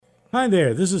Hi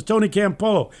there, this is Tony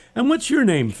Campolo. And what's your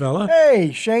name, fella?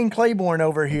 Hey, Shane Claiborne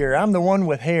over here. I'm the one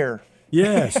with hair.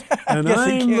 Yes, and I guess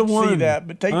I'm you can't the one. see that,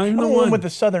 but I'm the the one with the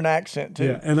southern accent, too.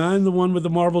 Yeah, and I'm the one with the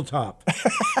marble top.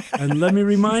 And let me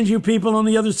remind you people on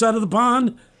the other side of the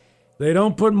pond, they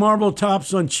don't put marble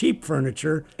tops on cheap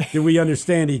furniture. Do we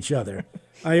understand each other?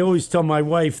 I always tell my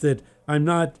wife that I'm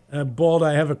not bald,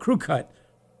 I have a crew cut.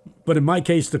 But in my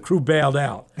case, the crew bailed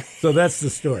out. So that's the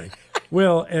story.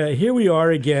 Well, here we are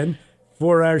again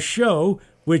for our show,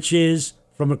 which is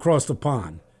From Across the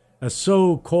Pond.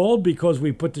 So called because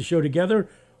we put the show together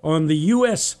on the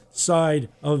U.S. side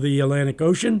of the Atlantic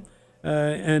Ocean.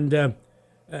 And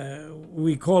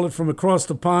we call it From Across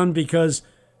the Pond because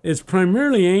it's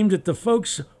primarily aimed at the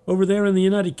folks over there in the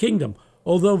United Kingdom.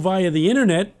 Although via the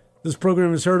internet, this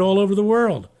program is heard all over the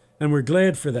world. And we're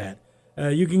glad for that.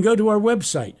 You can go to our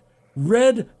website,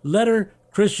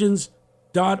 redletterchristians.org.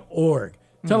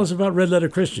 Tell us about Red Letter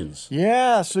Christians.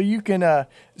 Yeah, so you can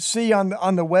see on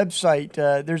the website,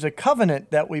 there's a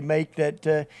covenant that we make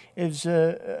that is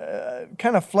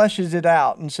kind of fleshes it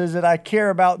out and says that I care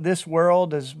about this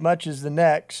world as much as the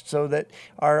next, so that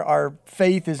our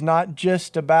faith is not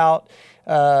just about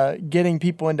getting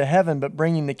people into heaven, but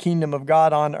bringing the kingdom of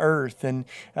God on earth and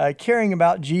caring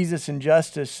about Jesus and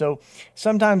justice. So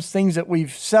sometimes things that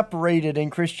we've separated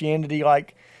in Christianity,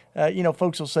 like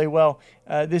folks will say, well,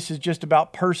 this is just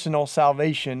about personal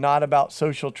salvation, not about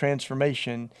social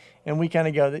transformation. And we kind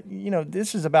of go,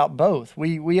 this is about both.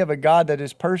 We have a God that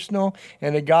is personal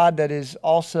and a God that is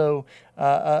also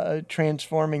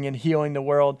transforming and healing the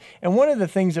world. And one of the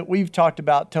things that we've talked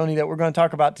about, Tony, that we're going to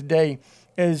talk about today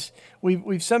is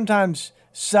we've sometimes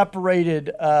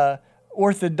separated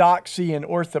orthodoxy and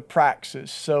orthopraxis.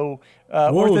 So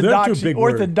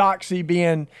orthodoxy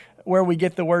being where we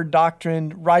get the word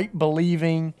doctrine, right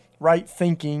believing, right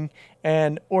thinking,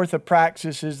 and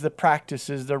orthopraxis is the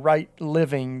practices, the right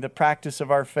living, the practice of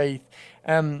our faith.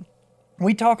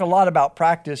 We talk a lot about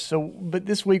practice, but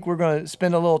this week we're going to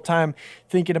spend a little time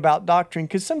thinking about doctrine,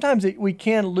 because sometimes we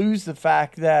can lose the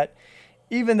fact that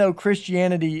even though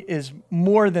Christianity is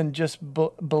more than just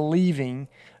believing,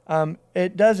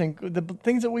 the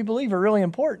things that we believe are really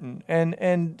important.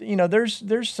 And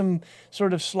there's some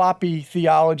sort of sloppy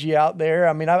theology out there.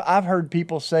 I mean, I've heard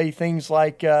people say things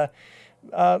like, the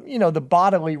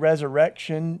bodily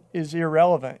resurrection is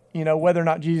irrelevant. Whether or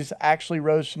not Jesus actually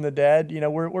rose from the dead,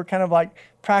 we're kind of like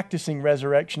practicing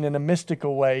resurrection in a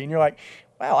mystical way. And you're like,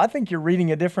 wow, I think you're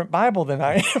reading a different Bible than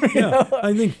I am. Yeah,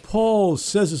 I think Paul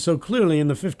says it so clearly in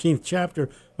the 15th chapter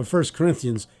of 1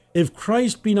 Corinthians. If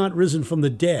Christ be not risen from the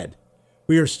dead,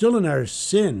 we are still in our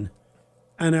sin,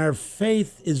 and our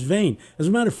faith is vain. As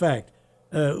a matter of fact,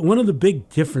 one of the big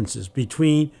differences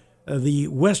between the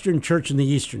Western Church and the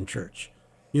Eastern Church,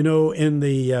 in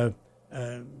the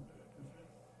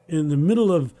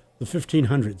middle of the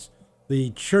 1500s,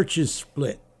 the churches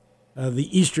split. The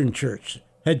Eastern Church,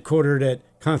 headquartered at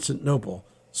Constantinople,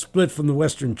 split from the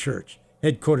Western Church,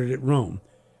 headquartered at Rome.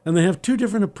 And they have two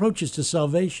different approaches to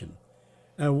salvation.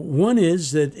 One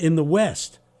is that in the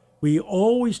West, we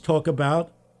always talk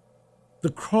about the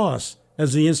cross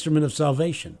as the instrument of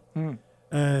salvation.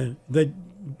 That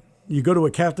you go to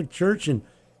a Catholic church and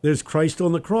there's Christ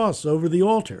on the cross over the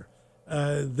altar.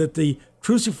 That the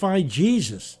crucified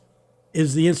Jesus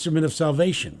is the instrument of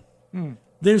salvation.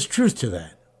 There's truth to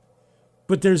that.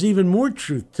 But there's even more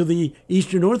truth to the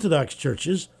Eastern Orthodox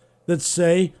churches that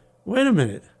say, wait a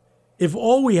minute, if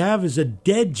all we have is a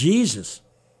dead Jesus,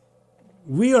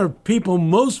 we are people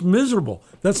most miserable.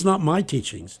 That's not my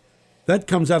teachings. That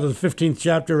comes out of the 15th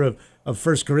chapter of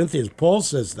 1 Corinthians. Paul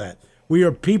says that. We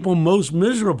are people most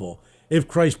miserable if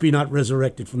Christ be not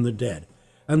resurrected from the dead.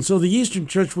 And so the Eastern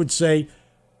Church would say,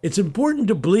 it's important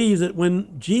to believe that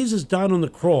when Jesus died on the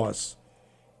cross,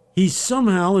 he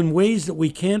somehow, in ways that we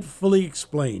can't fully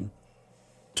explain,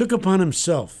 took upon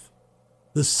himself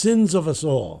the sins of us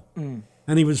all.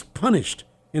 And he was punished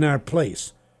in our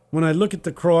place. When I look at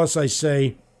the cross, I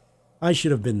say, I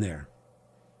should have been there.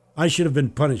 I should have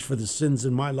been punished for the sins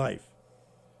in my life.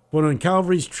 But on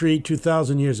Calvary's tree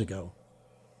 2,000 years ago,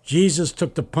 Jesus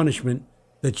took the punishment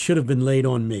that should have been laid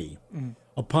on me.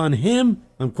 Upon him,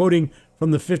 I'm quoting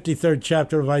from the 53rd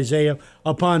chapter of Isaiah,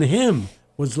 upon him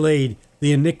was laid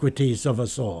the iniquities of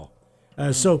us all.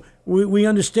 So we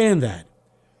understand that.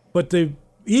 But the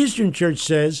Eastern Church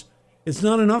says it's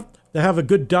not enough to have a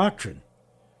good doctrine.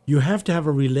 You have to have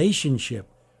a relationship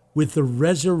with the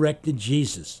resurrected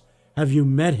Jesus. Have you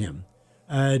met him?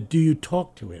 Do you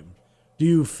talk to him? Do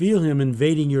you feel him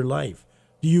invading your life?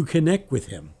 Do you connect with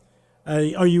him?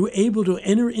 Are you able to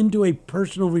enter into a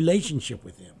personal relationship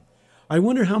with him? I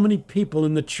wonder how many people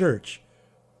in the church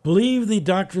believe the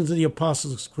doctrines of the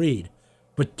Apostles' Creed,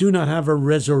 but do not have a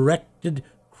resurrected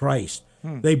Christ.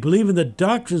 They believe in the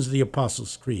doctrines of the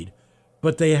Apostles' Creed,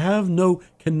 but they have no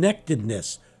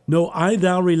connectedness, no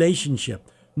I-thou relationship,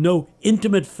 no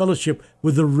intimate fellowship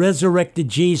with the resurrected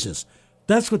Jesus.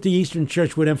 That's what the Eastern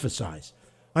Church would emphasize.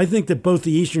 I think that both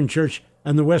the Eastern Church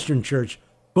and the Western Church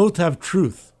both have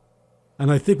truth.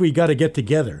 And I think we got to get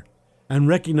together and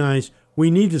recognize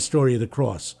we need the story of the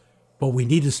cross, but we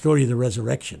need the story of the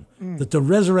resurrection, that the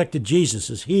resurrected Jesus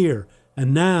is here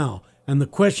and now. And the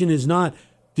question is not,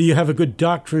 do you have a good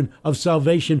doctrine of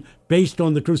salvation based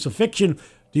on the crucifixion?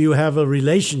 Do you have a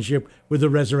relationship with the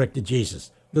resurrected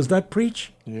Jesus? Does that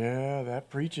preach? Yeah, that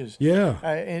preaches. Yeah.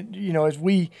 And, as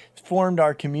we formed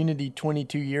our community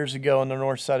 22 years ago on the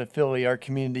north side of Philly, our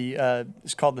community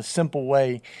is called The Simple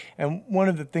Way. And one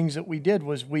of the things that we did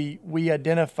was we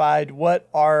identified what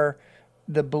are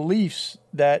the beliefs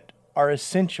that are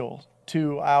essential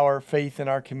to our faith in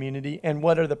our community and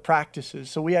what are the practices.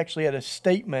 So we actually had a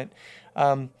statement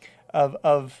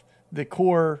of the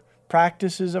core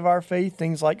practices of our faith,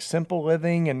 things like simple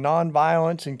living and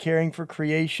nonviolence and caring for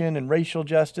creation and racial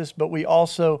justice, but we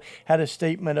also had a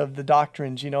statement of the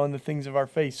doctrines, and the things of our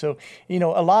faith. So, a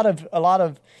lot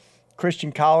of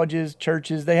Christian colleges,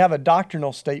 churches, they have a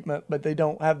doctrinal statement, but they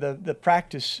don't have the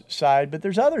practice side. But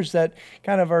there's others that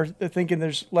kind of are thinking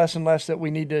there's less and less that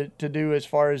we need to do as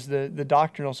far as the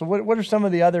doctrinal. So what are some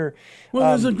of the other... Well,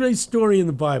 there's a great story in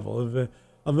the Bible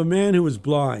of a man who was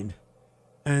blind.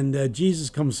 And Jesus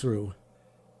comes through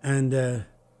and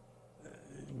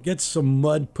gets some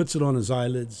mud, puts it on his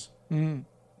eyelids.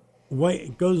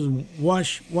 Goes and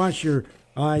wash your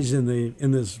eyes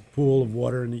in this pool of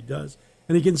water, and he does.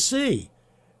 And he can see.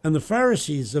 And the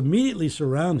Pharisees immediately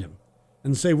surround him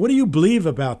and say, what do you believe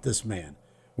about this man?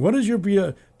 What is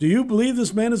do you believe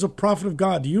this man is a prophet of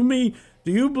God? Do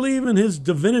you believe in his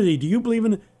divinity? Do you believe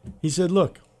in... He said,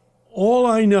 look, all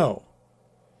I know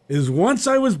is once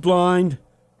I was blind,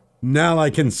 now I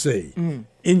can see.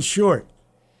 In short,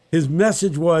 his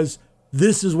message was,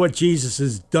 this is what Jesus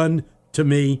has done to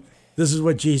me. This is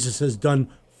what Jesus has done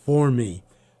for me.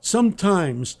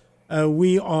 Sometimes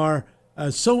we are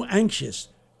so anxious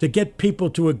to get people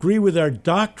to agree with our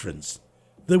doctrines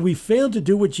that we fail to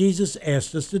do what Jesus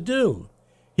asked us to do.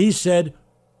 He said,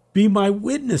 be my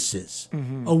witnesses.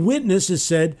 A witness has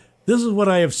said, this is what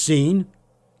I have seen.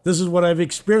 This is what I've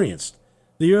experienced.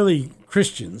 The early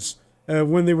Christians,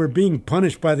 when they were being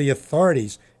punished by the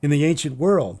authorities in the ancient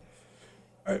world,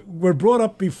 were brought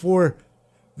up before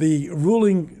the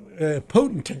ruling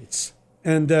potentates.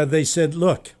 And they said,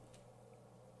 look,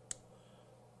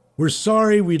 we're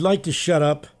sorry, we'd like to shut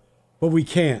up, but we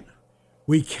can't.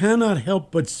 We cannot help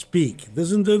but speak.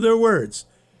 Listen to their words.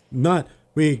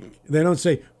 They don't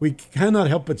say, we cannot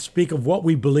help but speak of what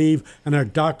we believe and our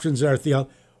doctrines, our theology.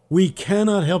 We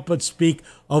cannot help but speak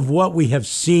of what we have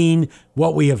seen,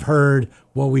 what we have heard,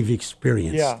 what we've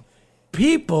experienced. Yeah.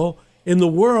 People in the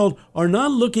world are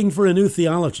not looking for a new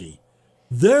theology.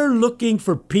 They're looking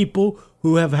for people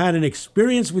who have had an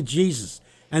experience with Jesus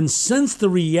and sense the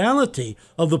reality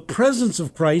of the presence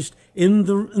of Christ in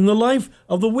the life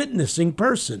of the witnessing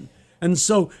person. And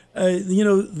so,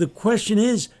 the question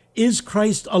is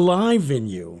Christ alive in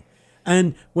you?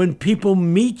 And when people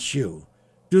meet you,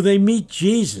 do they meet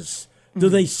Jesus? Do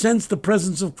they sense the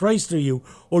presence of Christ in you?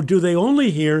 Or do they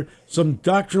only hear some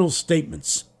doctrinal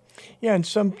statements? Yeah, and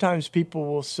sometimes people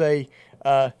will say,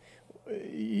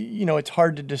 it's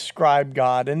hard to describe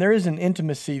God. And there is an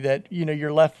intimacy that,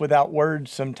 you're left without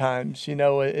words sometimes,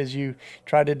 as you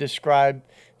try to describe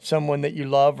someone that you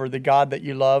love or the God that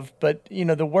you love. But,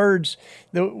 the words,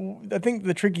 I think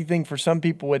the tricky thing for some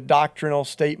people with doctrinal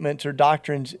statements or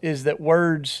doctrines is that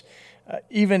words,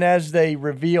 even as they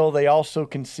reveal, they also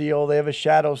conceal. They have a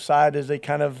shadow side as they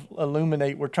kind of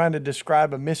illuminate. We're trying to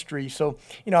describe a mystery. So,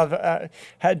 I've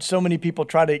had so many people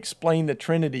try to explain the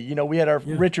Trinity. We had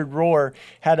Richard Rohr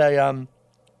had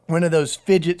one of those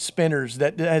fidget spinners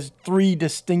that has three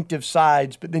distinctive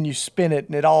sides, but then you spin it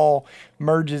and it all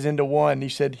merges into one. He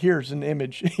said, here's an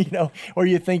image, or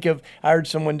you think of, I heard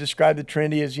someone describe the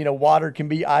Trinity as, water can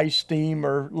be ice, steam,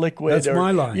 or liquid. That's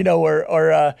my line.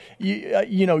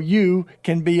 You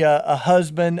can be a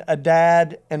husband, a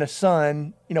dad, and a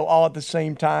son, all at the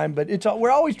same time. But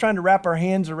we're always trying to wrap our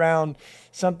hands around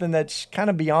something that's kind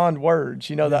of beyond words,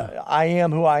 the I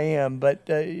am who I am. But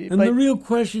the real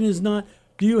question is not,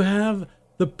 do you have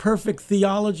the perfect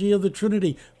theology of the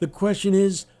Trinity? The question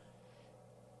is,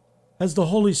 has the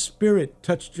Holy Spirit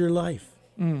touched your life?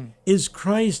 Is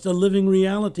Christ a living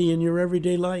reality in your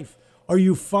everyday life? Are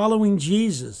you following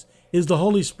Jesus? Is the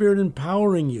Holy Spirit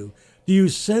empowering you? Do you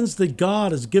sense that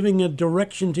God is giving a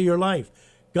direction to your life?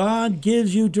 God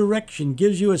gives you direction,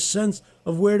 gives you a sense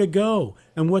of where to go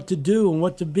and what to do and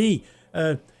what to be.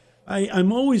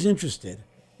 I'm always interested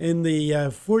in the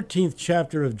 14th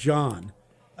chapter of John.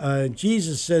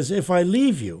 Jesus says, if I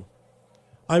leave you,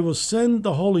 I will send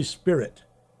the Holy Spirit,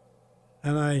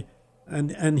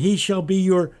 and he shall be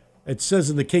your, it says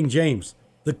in the King James,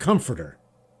 the Comforter.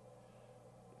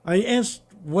 I asked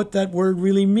what that word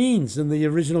really means in the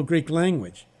original Greek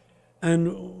language.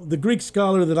 And the Greek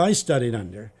scholar that I studied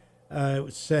under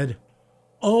said,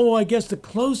 I guess the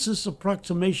closest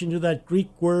approximation to that Greek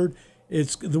word,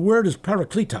 the word is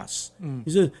parakletos.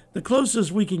 He said, the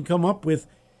closest we can come up with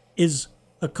is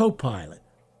a co-pilot.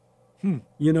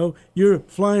 You know, you're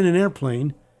flying an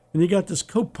airplane and you got this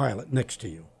co-pilot next to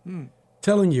you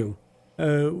telling you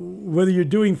whether you're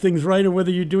doing things right or whether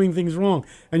you're doing things wrong.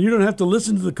 And you don't have to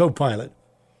listen to the co-pilot.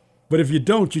 But if you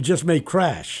don't, you just may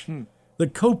crash. The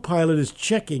co-pilot is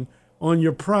checking on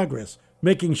your progress,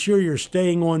 making sure you're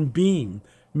staying on beam,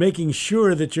 making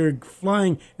sure that you're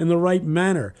flying in the right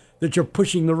manner, that you're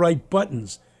pushing the right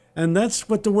buttons. And that's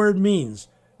what the word means.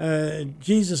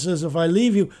 Jesus says, if I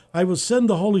leave you, I will send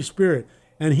the Holy Spirit,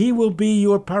 and he will be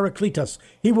your parakletos.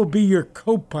 He will be your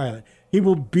co-pilot. He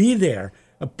will be there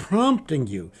prompting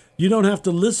you. You don't have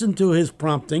to listen to his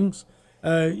promptings.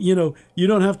 You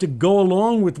don't have to go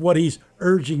along with what he's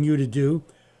urging you to do.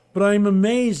 But I'm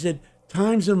amazed at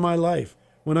times in my life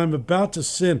when I'm about to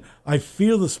sin, I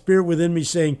feel the Spirit within me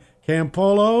saying,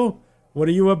 Campolo, what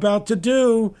are you about to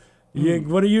do?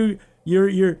 What are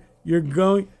you're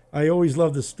going? I always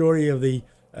love the story of the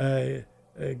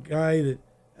guy that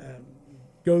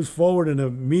goes forward in a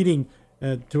meeting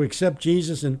to accept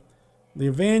Jesus, and the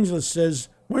evangelist says,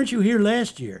 weren't you here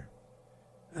last year?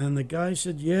 And the guy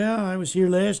said, yeah, I was here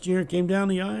last year, came down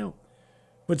the aisle.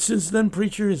 But since then,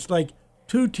 preacher, it's like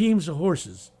 2 teams of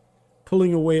horses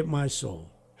pulling away at my soul.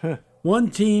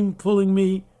 One team pulling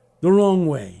me the wrong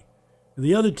way, and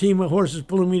the other team of horses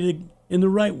pulling me in the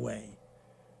right way.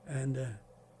 And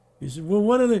he said,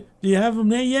 well, do you have them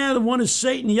there? Yeah, the one is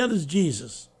Satan, the other is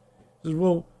Jesus. He said,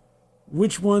 well,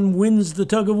 which one wins the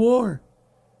tug of war?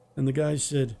 And the guy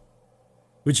said,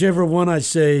 whichever one I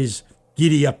say's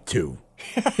giddy up to.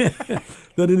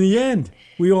 That in the end,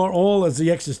 we are all, as the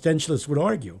existentialists would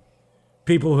argue,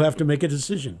 people who have to make a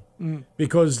decision.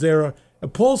 Because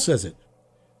Paul says it,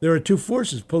 there are 2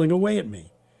 forces pulling away at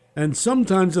me. And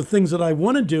sometimes the things that I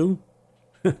want to do,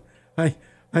 I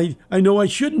know I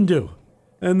shouldn't do.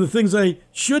 And the things I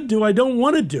should do, I don't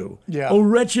want to do. Yeah. Oh,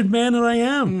 wretched man that I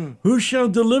am. Who shall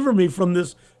deliver me from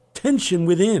this tension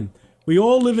within? We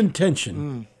all live in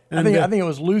tension. I think it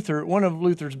was Luther. One of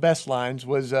Luther's best lines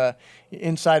was,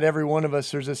 inside every one of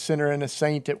us, there's a sinner and a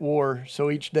saint at war. So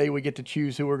each day we get to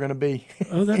choose who we're going to be.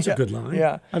 Oh, that's a good line.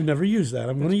 Yeah. I've never used that.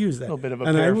 I'm going to use that. A little bit of a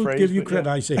and paraphrase. And I will give you credit.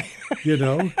 Yeah. I say,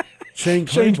 Shane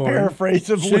Shane's Claiborne. paraphrase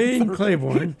of Shane Luther.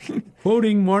 Claiborne,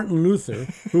 quoting Martin Luther,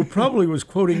 who probably was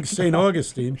quoting St.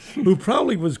 Augustine, who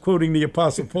probably was quoting the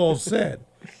Apostle Paul said.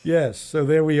 Yes, so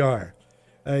there we are.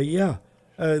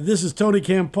 This is Tony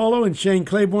Campolo and Shane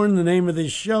Claiborne. The name of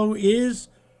this show is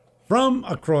From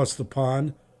Across the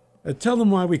Pond. Tell them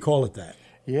why we call it that.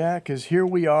 Yeah, because here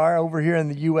we are over here in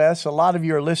the U.S. A lot of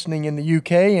you are listening in the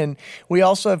U.K., and we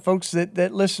also have folks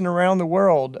that listen around the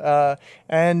world.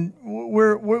 And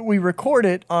we record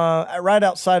it right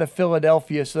outside of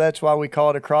Philadelphia, so that's why we call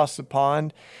it Across the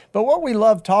Pond. But what we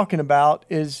love talking about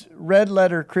is red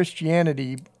letter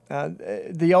Christianity,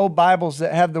 the old Bibles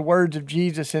that have the words of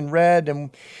Jesus in red.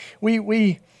 And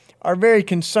we are very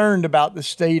concerned about the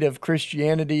state of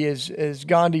Christianity. As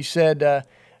Gandhi said,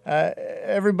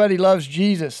 everybody loves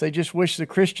Jesus. They just wish the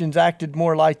Christians acted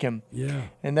more like him. Yeah.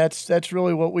 And that's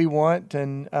really what we want.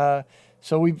 And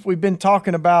so we've been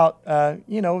talking about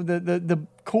the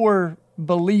core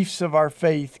beliefs of our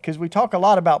faith, because we talk a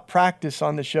lot about practice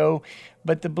on the show,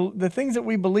 but the things that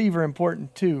we believe are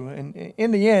important too. And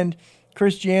in the end,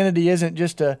 Christianity isn't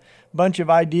just a bunch of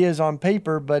ideas on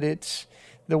paper, but it's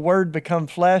the Word become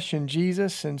flesh in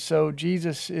Jesus. And so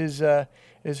Jesus is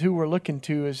who we're looking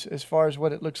to as far as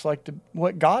what it looks like,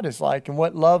 what God is like, and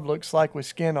what love looks like with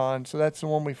skin on. So that's the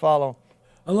one we follow.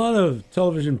 A lot of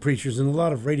television preachers and a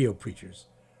lot of radio preachers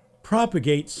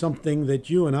propagate something that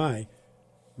you and I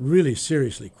really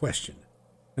seriously question,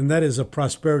 and that is a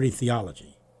prosperity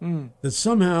theology. That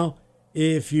somehow,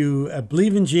 if you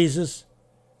believe in Jesus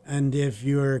and if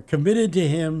you're committed to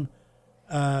him,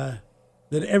 that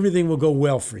everything will go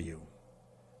well for you.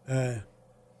 I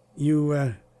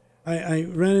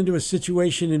ran into a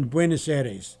situation in Buenos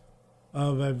Aires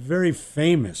of a very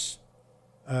famous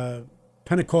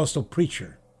Pentecostal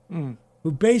preacher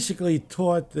who basically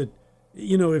taught that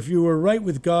if you were right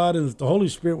with God and if the Holy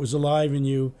Spirit was alive in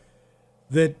you,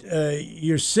 that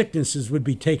your sicknesses would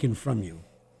be taken from you.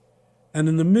 And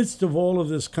in the midst of all of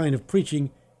this kind of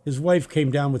preaching, his wife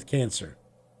came down with cancer.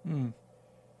 And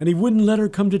he wouldn't let her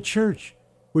come to church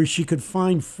where she could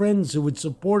find friends who would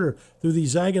support her through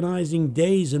these agonizing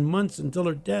days and months until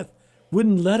her death.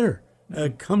 Wouldn't let her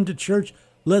come to church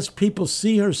lest people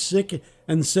see her sick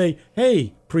and say,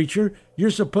 hey, preacher,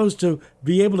 you're supposed to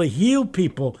be able to heal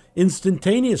people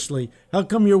instantaneously. How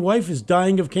come your wife is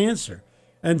dying of cancer?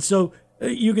 And so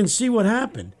you can see what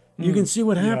happened. You can see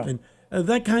what happened.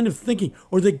 That kind of thinking.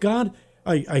 Or that God,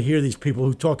 I hear these people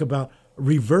who talk about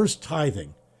reverse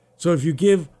tithing. So if you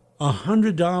give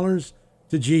 $100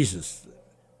 to Jesus,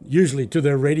 usually to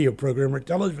their radio program or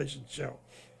television show,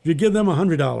 if you give them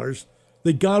 $100,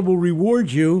 that God will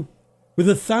reward you with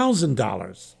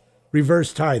 $1,000,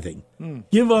 reverse tithing.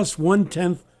 Give us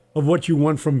 1/10 of what you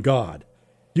want from God.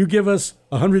 You give us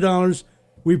 $100,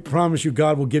 we promise you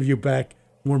God will give you back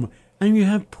more money. And you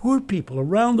have poor people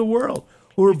around the world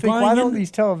who are buying. Why don't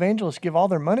these televangelists give all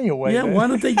their money away? Yeah, then? why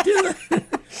don't they do that?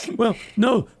 Well,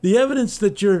 no, the evidence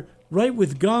that you're right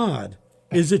with God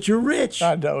is that you're rich.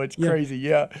 I know, it's crazy,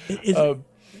 yeah.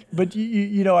 But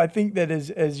I think that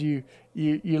as you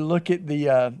look at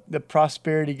the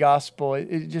prosperity gospel,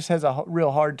 it just has a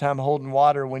real hard time holding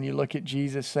water when you look at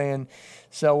Jesus saying,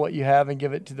 "Sell what you have and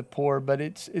give it to the poor." But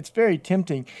it's very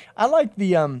tempting. I like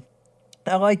the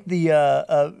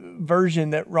version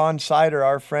that Ron Sider,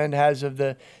 our friend, has of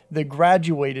the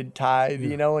graduated tithe,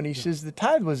 and he says the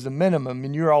tithe was the minimum.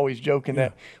 And you're always joking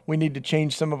that we need to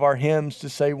change some of our hymns to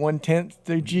say 1/10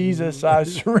 to Jesus, I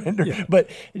surrender. Yeah. But,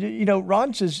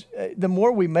 Ron says the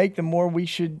more we make, the more we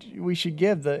should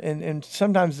give. And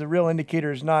sometimes the real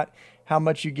indicator is not how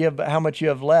much you give, but how much you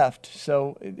have left.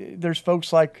 So there's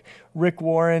folks like Rick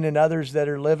Warren and others that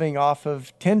are living off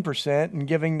of 10% and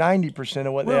giving 90%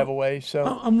 of what they have away. So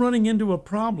I'm running into a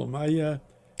problem.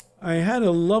 I had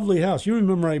a lovely house. You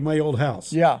remember my old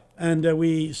house? Yeah. And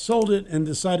we sold it and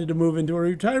decided to move into a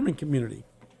retirement community.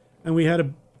 And we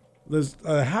had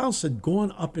the house had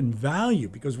gone up in value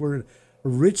because we're in a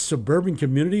rich suburban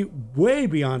community, way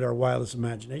beyond our wildest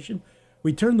imagination.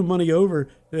 We turned the money over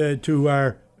to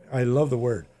our, I love the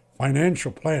word,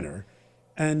 financial planner,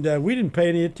 and we didn't pay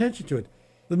any attention to it.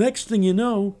 The next thing you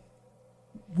know,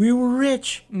 we were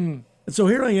rich. And so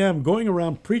here I am going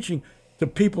around preaching to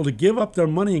people to give up their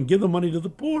money and give the money to the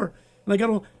poor.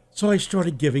 And so I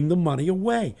started giving the money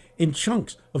away in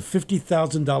chunks of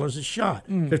 $50,000 a shot,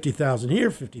 50,000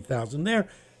 here, 50,000 there,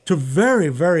 to very,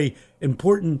 very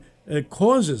important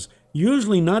causes,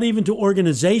 usually not even to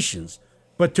organizations,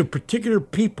 but to particular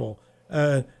people,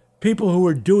 people who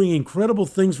are doing incredible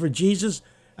things for Jesus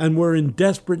and were in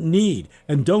desperate need.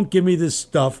 And don't give me this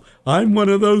stuff. I'm one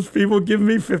of those people. Give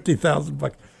me $50,000.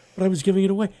 But I was giving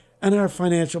it away. And our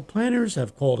financial planners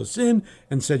have called us in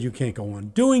and said, you can't go on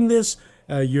doing this.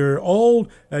 You're old.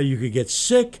 You could get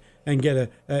sick and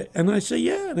get and I say,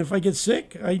 yeah, and if I get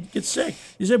sick, I get sick.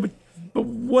 You say, but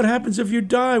what happens if you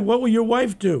die? What will your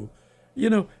wife do?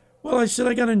 Well, I said,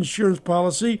 I got an insurance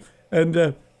policy. And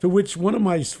to which one of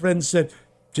my friends said,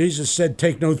 Jesus said,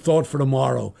 take no thought for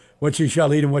tomorrow, what you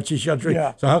shall eat and what you shall drink.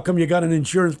 Yeah. So how come you got an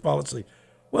insurance policy?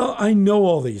 Well, I know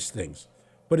all these things.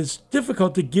 But it's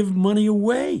difficult to give money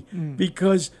away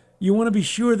because you want to be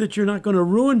sure that you're not going to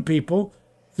ruin people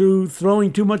through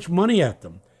throwing too much money at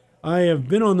them. I have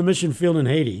been on the mission field in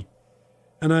Haiti,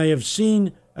 and I have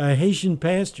seen Haitian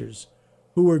pastors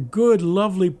who are good,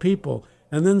 lovely people,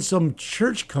 and then some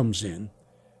church comes in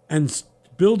and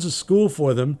builds a school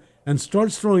for them and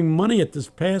starts throwing money at this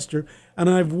pastor. And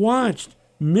I've watched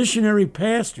missionary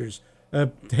pastors,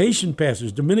 Haitian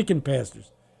pastors, Dominican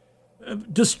pastors,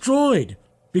 destroyed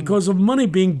because of money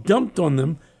being dumped on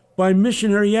them by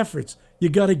missionary efforts. You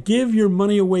got to give your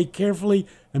money away carefully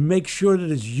and make sure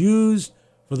that it's used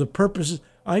for the purposes.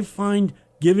 I find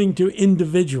giving to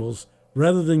individuals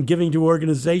rather than giving to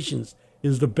organizations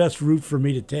is the best route for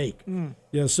me to take.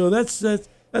 Yeah, so that's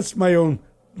my own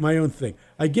thing.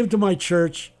 I give to my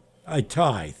church, I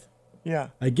tithe. Yeah.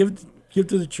 I give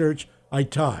to the church, I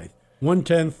tithe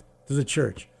 1/10 to the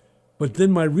church. But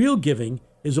then my real giving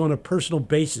is on a personal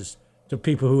basis to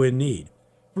people who are in need.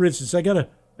 For instance, I got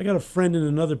a friend in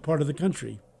another part of the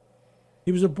country.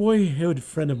 He was a boyhood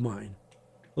friend of mine,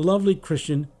 a lovely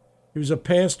Christian. He was a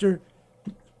pastor.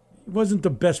 He wasn't the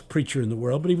best preacher in the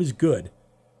world, but he was good.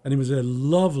 And he was a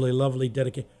lovely, lovely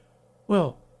dedicated.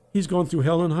 Well, he's gone through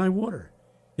hell and high water.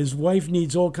 His wife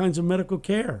needs all kinds of medical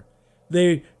care.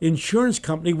 The insurance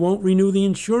company won't renew the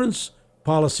insurance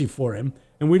policy for him,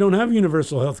 and we don't have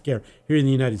universal health care here in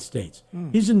the United States.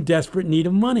 He's in desperate need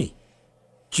of money.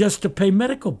 just to pay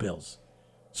medical bills.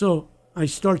 So I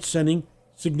start sending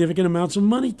significant amounts of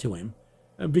money to him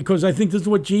because I think this is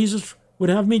what Jesus would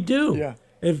have me do. Yeah.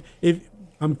 If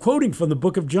I'm quoting from the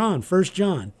book of John, 1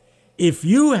 John, if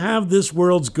you have this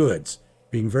world's goods,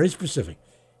 being very specific,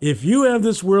 if you have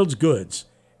this world's goods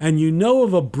and you know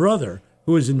of a brother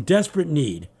who is in desperate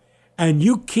need and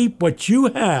you keep what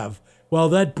you have while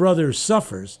that brother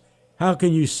suffers, how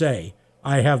can you say,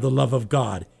 I have the love of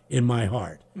God in my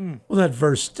heart? Well, that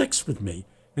verse sticks with me.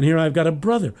 And here I've got a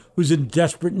brother who's in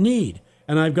desperate need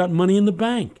and I've got money in the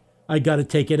bank. I got to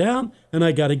take it out and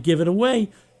I got to give it away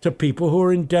to people who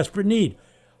are in desperate need.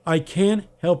 I can't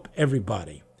help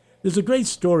everybody. There's a great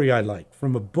story I like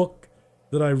from a book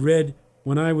that I read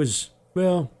when I was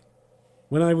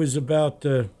about,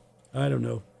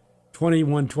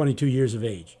 21, 22 years of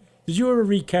age. Did you ever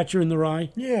read Catcher in the Rye?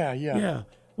 Yeah. Yeah.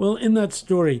 Well, in that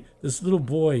story, this little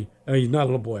boy, he's not a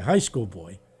little boy, high school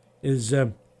boy, is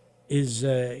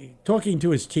talking to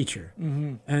his teacher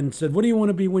and said, what do you want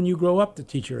to be when you grow up, the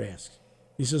teacher asks.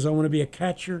 He says, I want to be a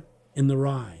catcher in the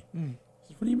rye. He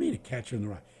says, what do you mean a catcher in the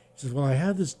rye? He says, well, I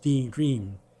have this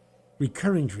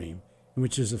recurring dream, in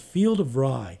which there's a field of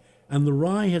rye, and the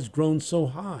rye has grown so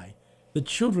high that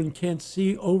children can't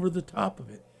see over the top of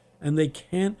it, and they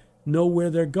can't know where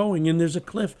they're going, and there's a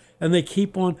cliff, and they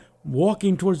keep on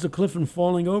walking towards the cliff and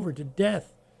falling over to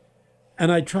death.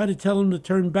 And I try to tell them to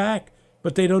turn back,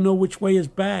 but they don't know which way is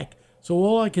back. So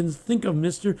all I can think of,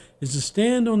 mister, is to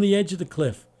stand on the edge of the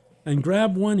cliff and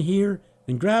grab one here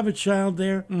and grab a child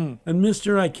there. And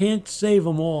mister, I can't save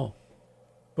them all,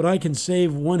 but I can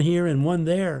save one here and one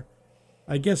there.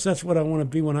 I guess that's what I want to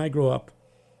be when I grow up.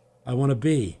 I want to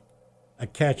be a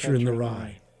catcher in the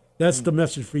rye. That's the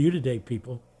message for you today,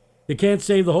 people. You can't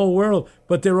save the whole world,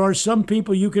 but there are some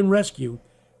people you can rescue.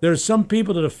 There are some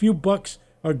people that a few bucks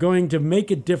are going to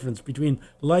make a difference between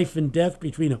life and death,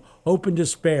 between hope and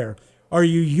despair. Are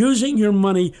you using your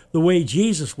money the way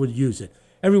Jesus would use it?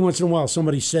 Every once in a while,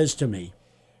 somebody says to me,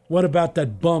 what about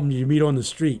that bum you meet on the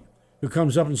street who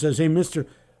comes up and says, hey, mister,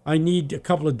 I need a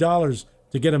couple of dollars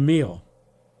to get a meal.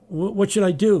 What should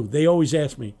I do? They always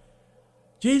ask me.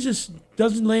 Jesus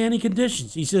doesn't lay any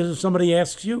conditions. He says, if somebody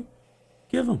asks you,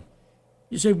 give them.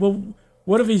 You say, well,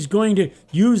 what if he's going to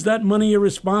use that money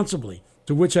irresponsibly?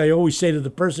 To which I always say to the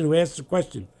person who asks the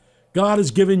question, God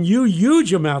has given you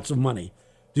huge amounts of money.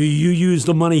 Do you use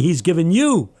the money he's given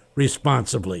you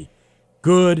responsibly?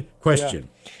 Good question.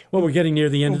 Yeah. Well, we're getting near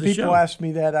the end of the show. People ask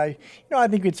me that. I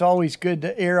think it's always good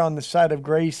to err on the side of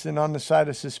grace and on the side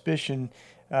of suspicion.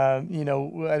 I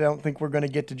don't think we're going to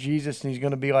get to Jesus and he's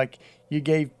going to be like, you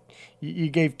gave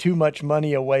too much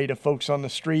money away to folks on the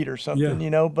street or something,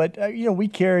 But, we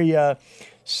carry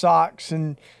socks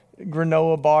and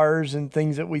granola bars and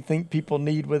things that we think people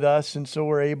need with us, and so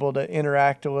we're able to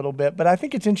interact a little bit. But I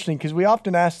think it's interesting because we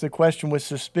often ask the question with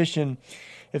suspicion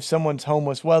if someone's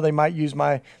homeless, well, they might use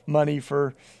my money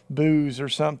for booze or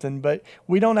something, but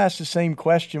we don't ask the same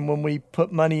question when we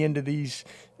put money into these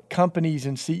companies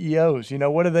and CEOs.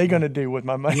 What are they going to do with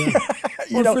my money? Yeah.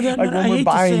 When we're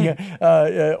buying,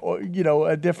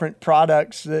 different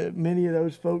products, many of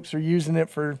those folks are using it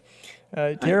for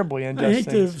terribly unjust things.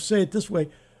 I hate to say it this way.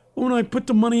 When I put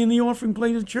the money in the offering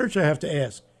plate of the church, I have to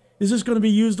ask, is this going to be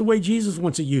used the way Jesus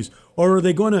wants it used? Or are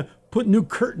they going to put new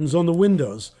curtains on the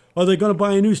windows? Are they going to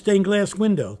buy a new stained glass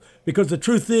window? Because the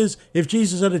truth is, if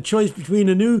Jesus had a choice between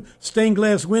a new stained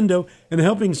glass window and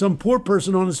helping some poor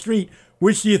person on the street,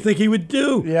 which do you think he would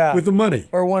do with the money?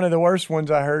 Or one of the worst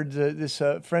ones I heard, this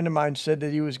friend of mine said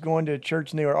that he was going to a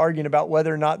church and they were arguing about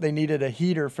whether or not they needed a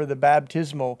heater for the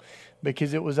baptismal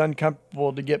because it was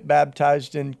uncomfortable to get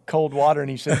baptized in cold water. And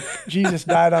he said, Jesus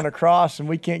died on a cross and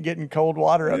we can't get in cold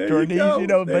water up to our knees.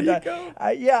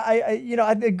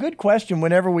 A good question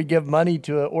whenever we give money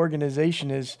to an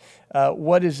organization is,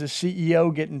 what is the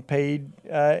CEO getting paid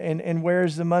and where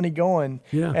is the money going?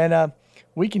 Yeah. And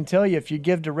we can tell you if you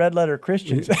give to Red Letter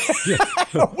Christians,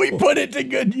 we put it to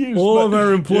good use. All of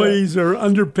our employees are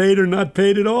underpaid or not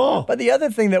paid at all. But the other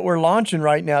thing that we're launching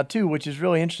right now, too, which is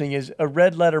really interesting, is a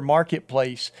Red Letter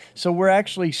Marketplace. So we're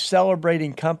actually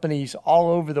celebrating companies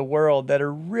all over the world that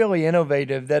are really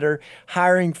innovative, that are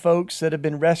hiring folks that have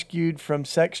been rescued from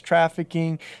sex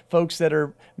trafficking, folks that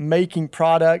are making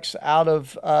products out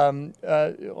of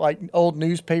like old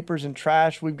newspapers and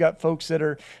trash. We've got folks that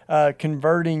are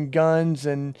converting guns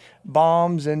and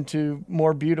bombs into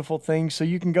more beautiful things. So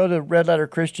you can go to Red Letter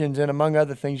Christians, and among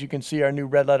other things, you can see our new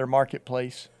Red Letter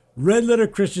Marketplace.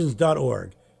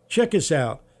 redletterchristians.org. Check us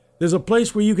out. There's a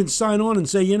place where you can sign on and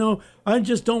say, I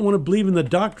just don't want to believe in the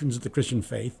doctrines of the Christian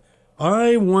faith.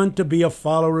 I want to be a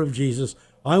follower of Jesus.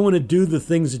 I want to do the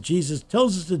things that Jesus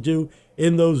tells us to do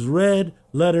in those red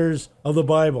letters of the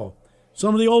Bible.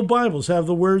 Some of the old Bibles have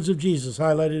the words of Jesus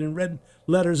highlighted in red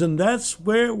letters, and that's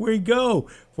where we go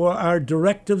for our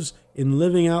directives in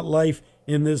living out life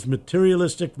in this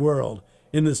materialistic world,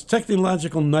 in this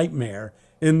technological nightmare,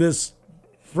 in this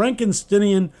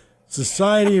Frankensteinian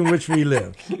society in which we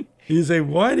live. You say,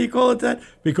 why do you call it that?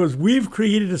 Because we've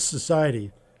created a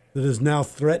society that is now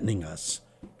threatening us.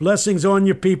 Blessings on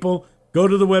you, people. Go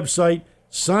to the website,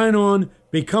 sign on,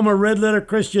 become a red letter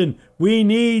Christian. We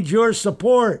need your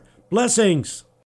support. Blessings.